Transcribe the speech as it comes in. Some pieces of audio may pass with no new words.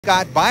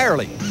Scott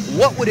Byerly.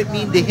 What would it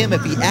mean to him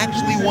if he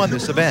actually won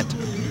this event?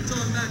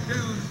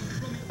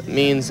 It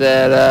means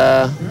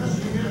that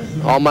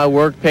all my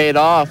work paid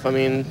off. I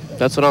mean,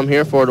 that's what I'm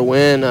here for, to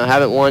win. I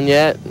haven't won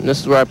yet, and this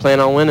is where I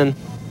plan on winning.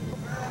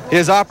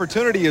 His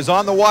opportunity is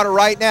on the water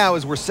right now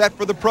as we're set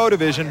for the Pro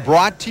Division,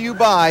 brought to you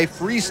by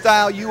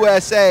Freestyle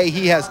USA.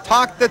 He has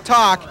talked the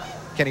talk.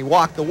 Can he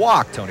walk the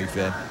walk, Tony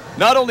Finn?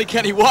 Not only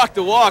can he walk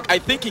the walk, I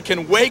think he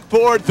can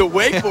wakeboard the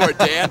wakeboard,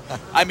 Dan.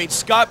 I mean,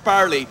 Scott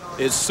Byerly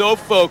is so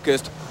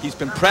focused. He's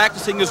been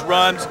practicing his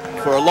runs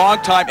for a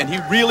long time, and he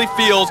really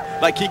feels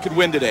like he could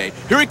win today.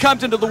 Here he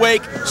comes into the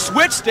wake,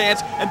 switch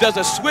stance, and does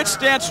a switch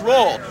stance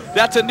roll.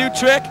 That's a new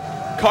trick,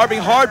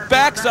 carving hard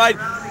backside.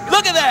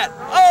 Look at that!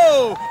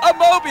 Oh, a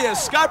Mobius.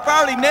 Scott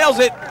Byerly nails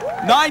it.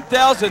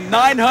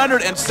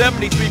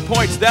 9,973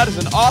 points. That is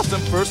an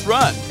awesome first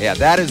run. Yeah,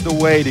 that is the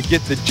way to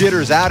get the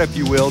jitters out, if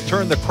you will,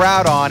 turn the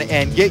crowd on,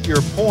 and get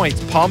your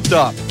points pumped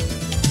up.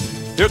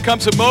 Here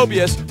comes a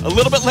Mobius, a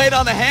little bit late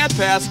on the hand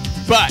pass,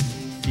 but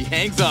he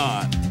hangs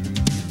on.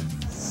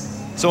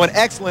 So an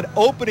excellent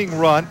opening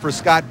run for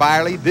Scott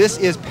Byerly. This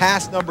is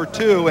pass number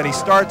 2, and he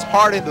starts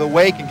hard into the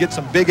wake and gets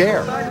some big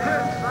air.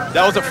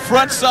 That was a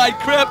front side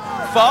crip,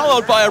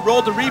 followed by a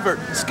roll to revert.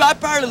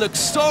 Scott Byerly looks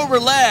so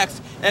relaxed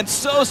and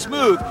so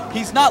smooth.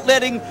 He's not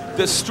letting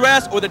the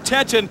stress or the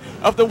tension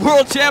of the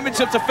World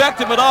Championships affect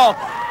him at all.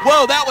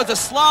 Whoa, that was a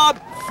slob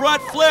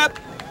front flip.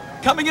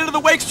 Coming into the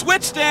wake,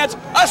 switch stance.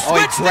 A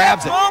switch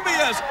stance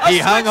Mobius. He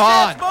hung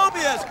on.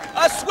 Mobius.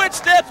 A switch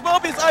stance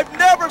Mobius. I've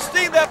never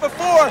seen that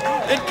before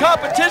in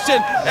competition,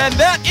 and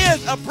that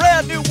is a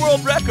brand new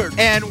world record.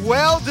 And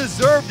well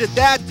deserved at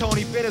that,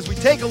 Tony Finn. As we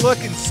take a look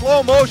in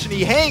slow motion,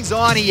 he hangs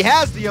on, he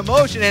has the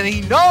emotion, and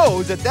he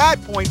knows at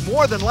that point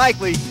more than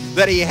likely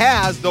that he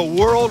has the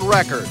world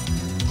record.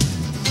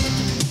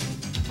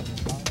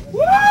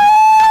 Woo!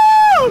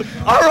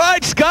 All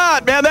right,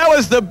 Scott, man, that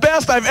was the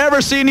best I've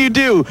ever seen you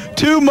do.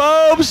 2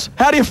 mobs.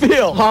 How do you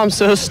feel? Oh, I'm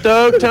so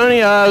stoked, Tony.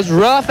 It was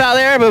rough out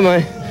there, but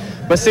my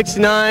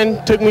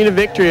 69 took me to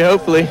victory,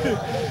 hopefully.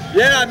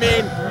 Yeah, I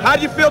mean, how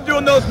do you feel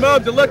doing those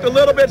mobs? It looked a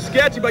little bit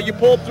sketchy, but you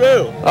pulled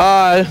through.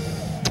 I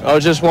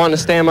was just wanting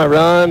to stay on my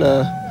run.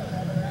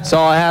 That's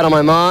all I had on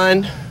my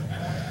mind.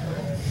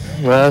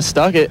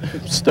 Stuck it.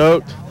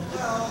 Stoked.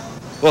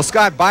 Well,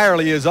 Scott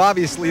Byerly is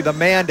obviously the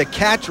man to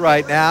catch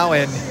right now,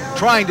 and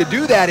trying to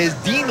do that is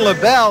Dean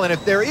Lavelle, and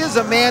if there is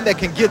a man that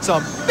can get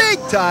some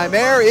big-time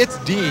air, it's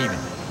Dean.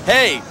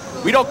 Hey,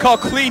 we don't call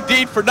clean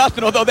Dean for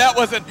nothing, although that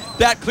wasn't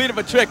that clean of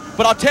a trick.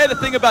 But I'll tell you the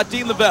thing about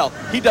Dean Lavelle.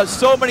 He does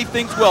so many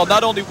things well,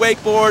 not only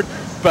wakeboard,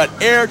 but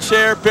air,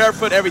 chair,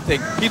 barefoot, everything.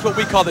 He's what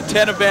we call the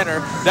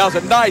 10-eventer. That was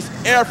a nice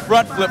air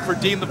front flip for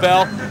Dean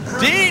Lavelle.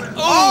 Dean,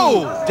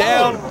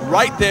 down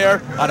right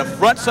there on a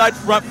front side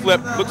front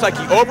flip. Looks like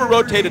he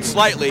over-rotated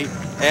slightly.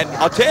 And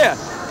I'll tell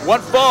you,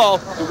 one fall,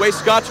 the way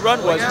Scott's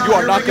run was, you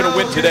are not going to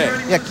win today.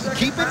 Yeah,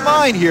 keep in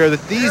mind here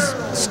that these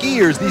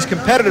skiers, these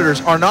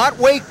competitors, are not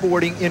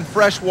wakeboarding in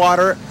fresh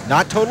water,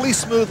 not totally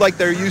smooth like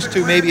they're used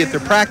to maybe at their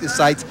practice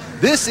sites.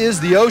 This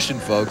is the ocean,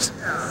 folks.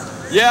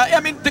 Yeah, I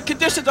mean, the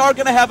conditions are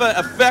going to have an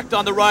effect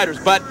on the riders,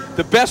 but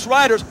the best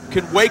riders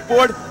can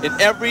wakeboard in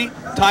every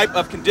type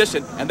of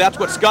condition, and that's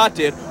what Scott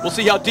did. We'll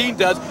see how Dean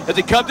does as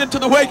he comes into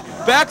the wake,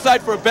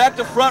 backside for a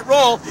back-to-front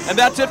roll, and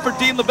that's it for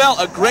Dean Lavelle,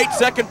 a great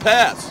second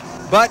pass.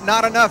 But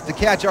not enough to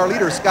catch our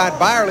leader, Scott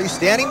Byerly.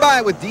 Standing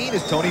by with Dean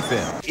is Tony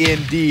Finn.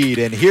 Indeed,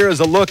 and here's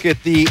a look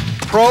at the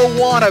pro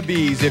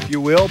wannabes, if you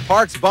will.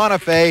 Parks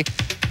Bonifay,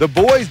 the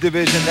boys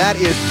division, that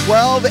is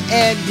 12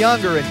 and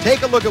younger. And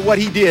take a look at what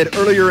he did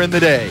earlier in the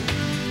day.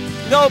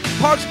 No,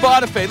 Parks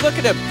Bonifay, look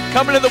at him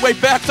coming in the way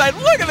backside.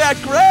 Look at that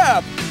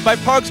grab by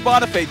Parks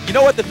Bonifay. You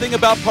know what the thing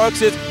about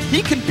Parks is?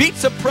 He can beat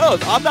some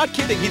pros. I'm not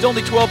kidding. He's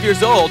only 12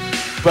 years old,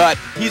 but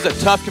he's a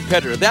tough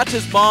competitor. That's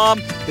his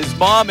mom. His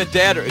mom and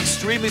dad are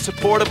extremely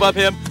supportive of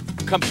him.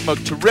 Comes from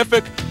a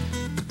terrific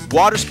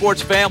water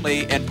sports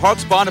family, and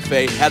Parks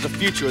Bonifay has a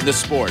future in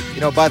this sport. You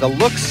know, by the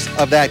looks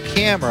of that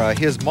camera,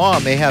 his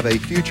mom may have a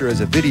future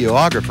as a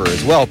videographer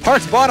as well.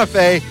 Parks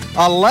Bonifay,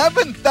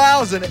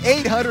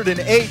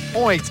 11,808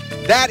 points.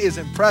 That is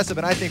impressive,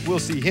 and I think we'll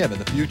see him in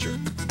the future.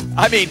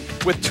 I mean,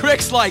 with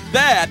tricks like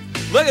that,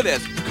 look at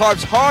this.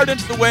 Carves hard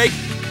into the wake.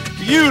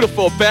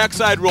 Beautiful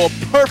backside roll.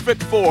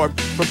 Perfect form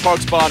from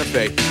Parks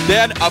Bonifay.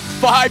 Then a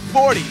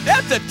 540.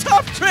 That's a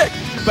tough trick,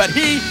 but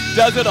he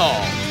does it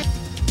all.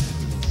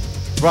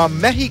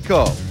 From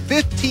Mexico,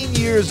 15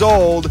 years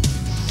old,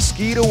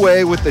 skied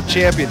away with the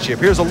championship.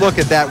 Here's a look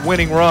at that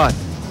winning run.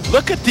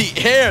 Look at the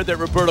air that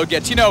Roberto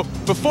gets. You know,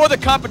 before the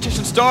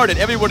competition started,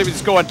 everybody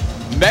was going,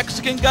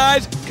 Mexican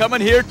guys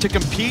coming here to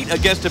compete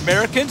against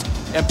Americans,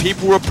 and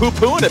people were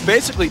poo-pooing it,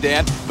 basically,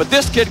 Dan. But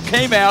this kid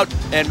came out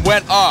and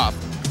went off.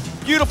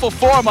 Beautiful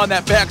form on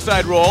that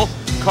backside roll.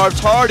 Carves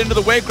hard into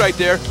the wake right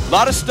there. A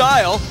lot of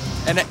style,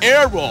 and an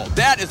air roll.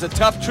 That is a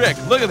tough trick.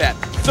 Look at that,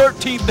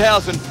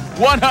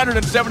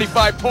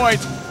 13,175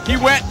 points. He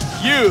went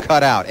huge.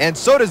 Cut out, and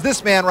so does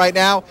this man right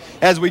now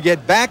as we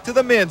get back to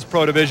the men's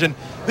pro division.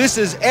 This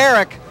is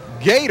Eric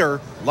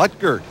Gator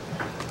Lutgert.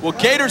 Well,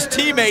 Gator's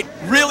teammate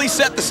really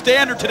set the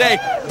standard today.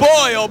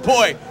 Boy, oh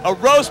boy, a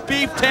roast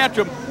beef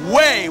tantrum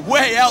way,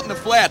 way out in the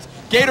flats.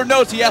 Gator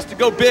knows he has to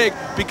go big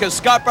because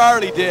Scott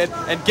Byerly did,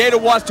 and Gator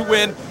wants to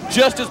win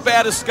just as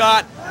bad as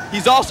Scott.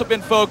 He's also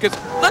been focused.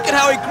 Look at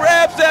how he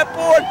grabs that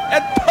board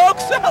and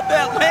pokes out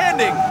that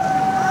landing.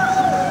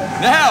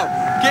 Now,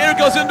 Gator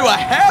goes into a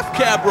half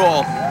cab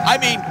roll. I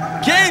mean,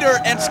 Gator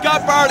and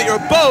Scott Byerly are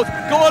both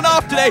going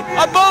off today.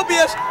 A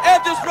Mobius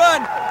and just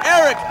run.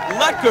 Eric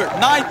Lutgert,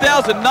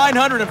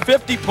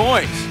 9,950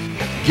 points.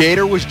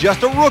 Gator was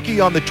just a rookie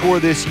on the tour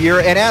this year,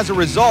 and as a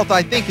result,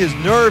 I think his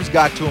nerves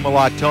got to him a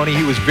lot, Tony.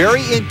 He was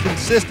very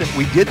inconsistent.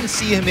 We didn't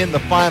see him in the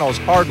finals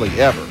hardly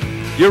ever.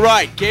 You're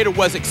right. Gator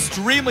was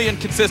extremely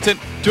inconsistent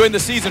during the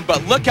season,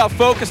 but look how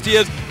focused he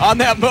is on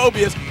that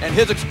Mobius, and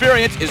his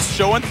experience is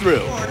showing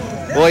through.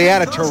 Well, he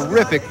had a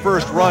terrific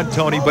first run,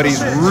 Tony, but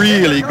he's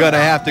really going to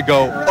have to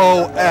go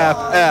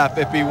OFF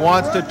if he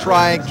wants to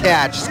try and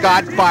catch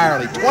Scott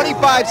Byerly.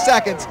 25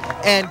 seconds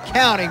and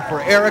counting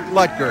for Eric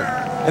Lutgert.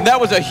 And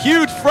that was a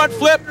huge front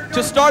flip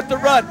to start the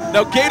run.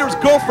 Now Gator's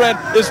girlfriend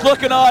is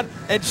looking on,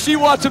 and she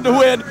wants him to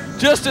win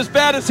just as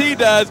bad as he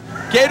does.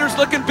 Gator's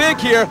looking big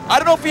here. I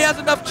don't know if he has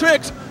enough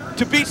tricks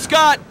to beat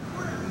Scott.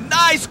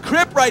 Nice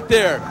grip right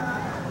there.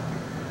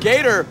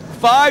 Gator,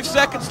 5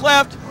 seconds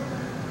left.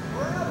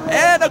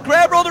 And a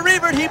grab roll to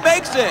revert, he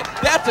makes it.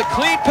 That's a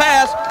clean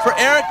pass for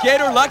Eric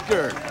Gator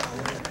Lutgert.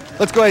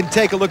 Let's go ahead and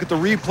take a look at the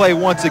replay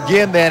once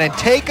again then, and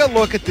take a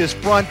look at this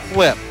front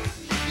flip.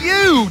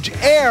 Huge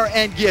air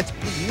and gets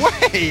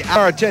way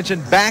our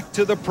attention back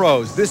to the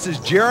pros. This is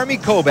Jeremy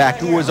Kovac,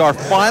 who was our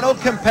final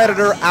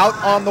competitor out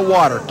on the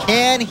water.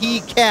 Can he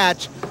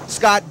catch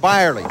Scott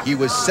Byerly? He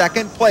was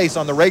second place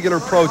on the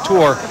regular pro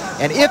tour,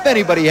 and if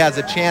anybody has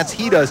a chance,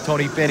 he does,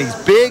 Tony Finn. He's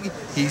big,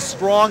 he's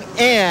strong,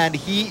 and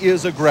he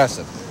is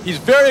aggressive. He's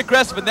very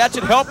aggressive, and that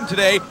should help him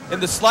today in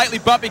the slightly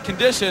bumpy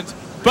conditions,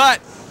 but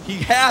he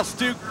has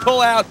to pull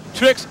out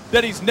tricks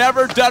that he's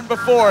never done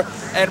before.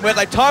 And when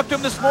I talked to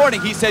him this morning,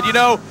 he said, you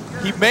know,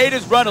 he made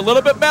his run a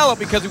little bit mellow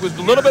because he was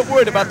a little bit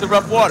worried about the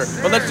rough water.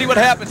 But let's see what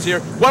happens here.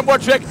 One more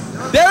trick.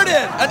 There it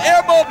is, an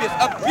air Mobius,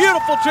 a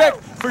beautiful trick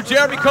for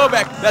Jeremy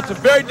Kovac. That's a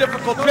very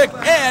difficult trick,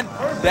 and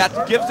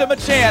that gives him a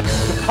chance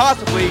to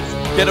possibly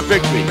get a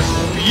victory.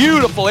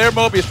 Beautiful air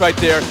Mobius right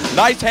there.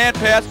 Nice hand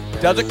pass,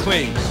 does it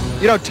clean.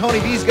 You know, Tony,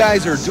 these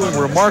guys are doing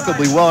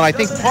remarkably well, and I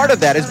think part of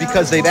that is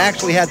because they've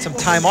actually had some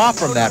time off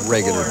from that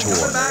regular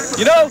tour.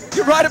 You know,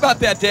 you're right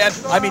about that, Dan.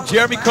 I mean,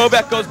 Jeremy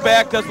Kovac goes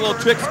back, does a little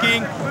trick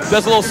skiing,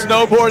 does a little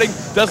snowboarding,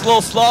 does a little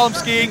slalom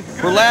skiing,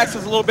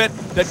 relaxes a little bit,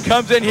 then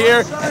comes in here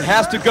and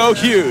has to go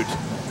huge.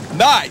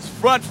 Nice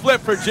front flip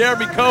for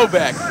Jeremy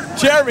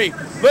Kovac. Jeremy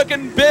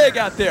looking big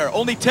out there.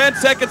 Only 10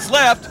 seconds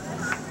left.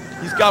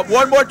 He's got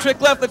one more trick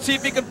left. Let's see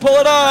if he can pull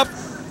it off.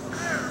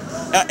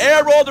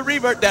 Air roll to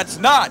revert, that's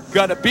not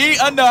going to be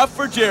enough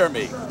for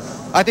Jeremy.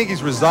 I think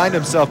he's resigned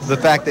himself to the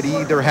fact that he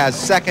either has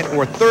second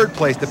or third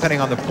place,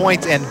 depending on the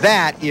points, and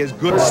that is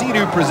good.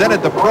 Sea-Doo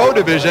presented the pro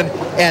division,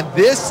 and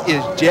this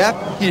is Jeff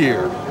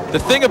here. The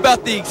thing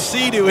about the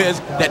Sea-Doo is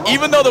that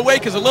even though the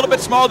wake is a little bit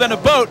smaller than a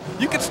boat,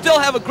 you can still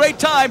have a great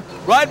time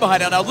riding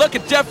behind it. Now look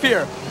at Jeff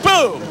here.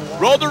 Boom!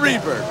 Roll the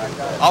revert.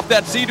 Off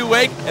that Sea-Doo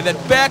wake, and then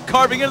back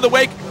carving into the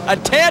wake, a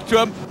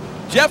tantrum.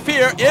 Jeff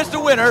here is the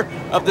winner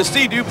of the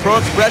Sea-Doo Pro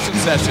Expression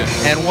session.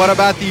 And what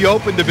about the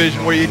open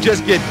division, where you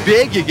just get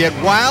big, you get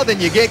wild,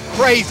 and you get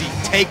crazy?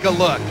 Take a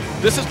look.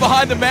 This is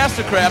behind the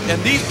Mastercraft,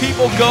 and these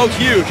people go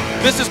huge.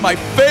 This is my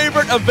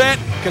favorite event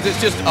because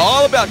it's just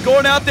all about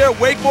going out there,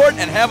 wakeboard,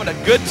 and having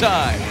a good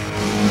time.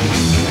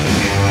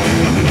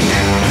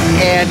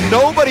 And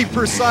nobody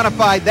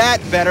personified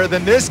that better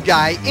than this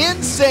guy.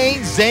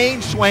 Insane Zane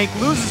Schwenk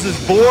loses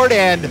his board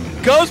and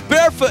goes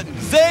barefoot.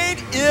 Zane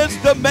is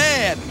the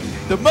man.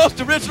 The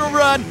most original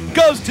run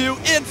goes to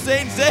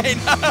Insane Zane.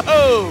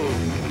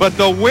 But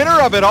the winner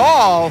of it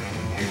all,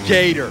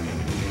 Gator,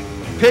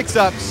 picks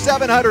up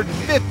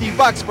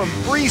 $750 from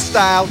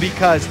freestyle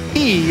because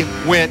he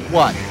went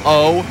what?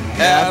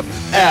 OFF.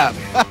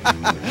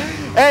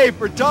 Hey,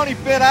 for Tony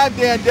Finn, I'm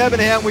Dan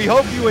Debenham. We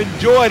hope you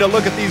enjoyed a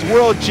look at these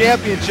World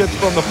Championships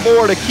from the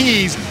Florida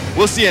Keys.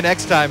 We'll see you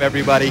next time,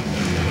 everybody.